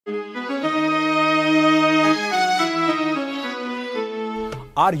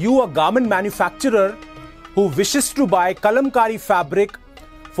Are you a garment manufacturer who wishes to buy Kalamkari fabric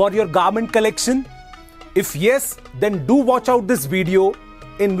for your garment collection? If yes, then do watch out this video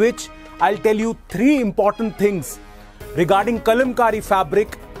in which I'll tell you 3 important things regarding Kalamkari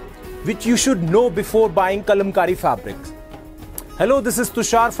fabric which you should know before buying Kalamkari fabrics. Hello, this is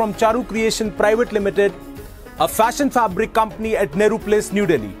Tushar from Charu Creation Pvt Ltd, a fashion fabric company at Nehru Place, New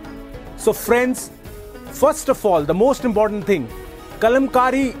Delhi. So friends, first of all, the most important thing,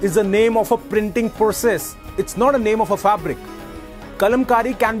 Kalamkari is a name of a printing process. It's not a name of a fabric.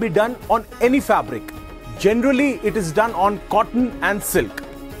 Kalamkari can be done on any fabric. Generally, it is done on cotton and silk.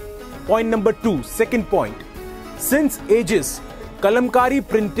 Point number 2, second point. Since ages, Kalamkari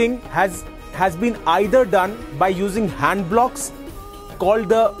printing has been either done by using hand blocks called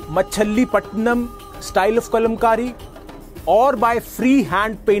the Machilipatnam style of Kalamkari or by free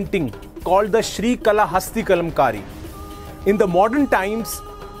hand painting called the Srikalahasti Kalamkari. In the modern times,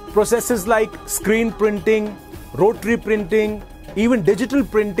 processes like screen printing, rotary printing, even digital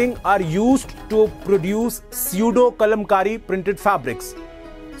printing are used to produce pseudo Kalamkari printed fabrics.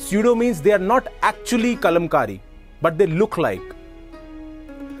 Pseudo means they are not actually Kalamkari, but they look like.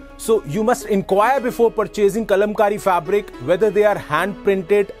 So you must inquire before purchasing Kalamkari fabric whether they are hand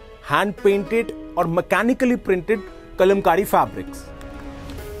printed, hand painted or mechanically printed Kalamkari fabrics.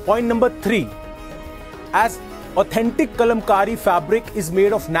 Point number 3. As authentic Kalamkari fabric is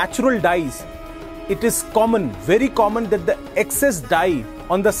made of natural dyes, it is common, very common that the excess dye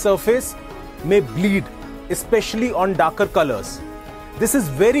on the surface may bleed, especially on darker colors. This is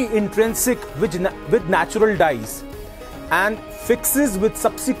very intrinsic with natural dyes and fixes with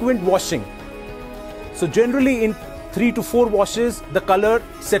subsequent washing. So generally in 3 to 4 washes, the color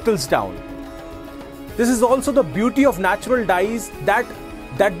settles down. This is also the beauty of natural dyes that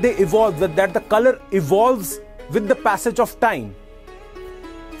they evolve, that the color evolves with the passage of time.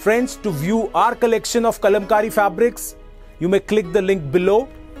 Friends, to view our collection of Kalamkari fabrics, you may click the link below.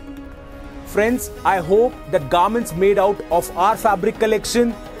 Friends, I hope that garments made out of our fabric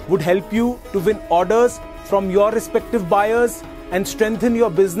collection would help you to win orders from your respective buyers and strengthen your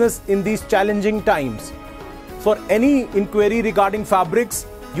business in these challenging times. For any inquiry regarding fabrics,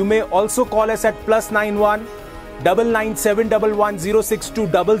 you may also call us at +91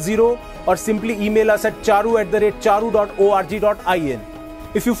 997110620 or simply email us at charu@charu.org.in.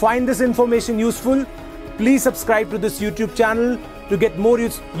 If you find this information useful, please subscribe to this YouTube channel to get more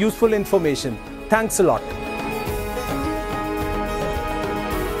useful information. Thanks a lot.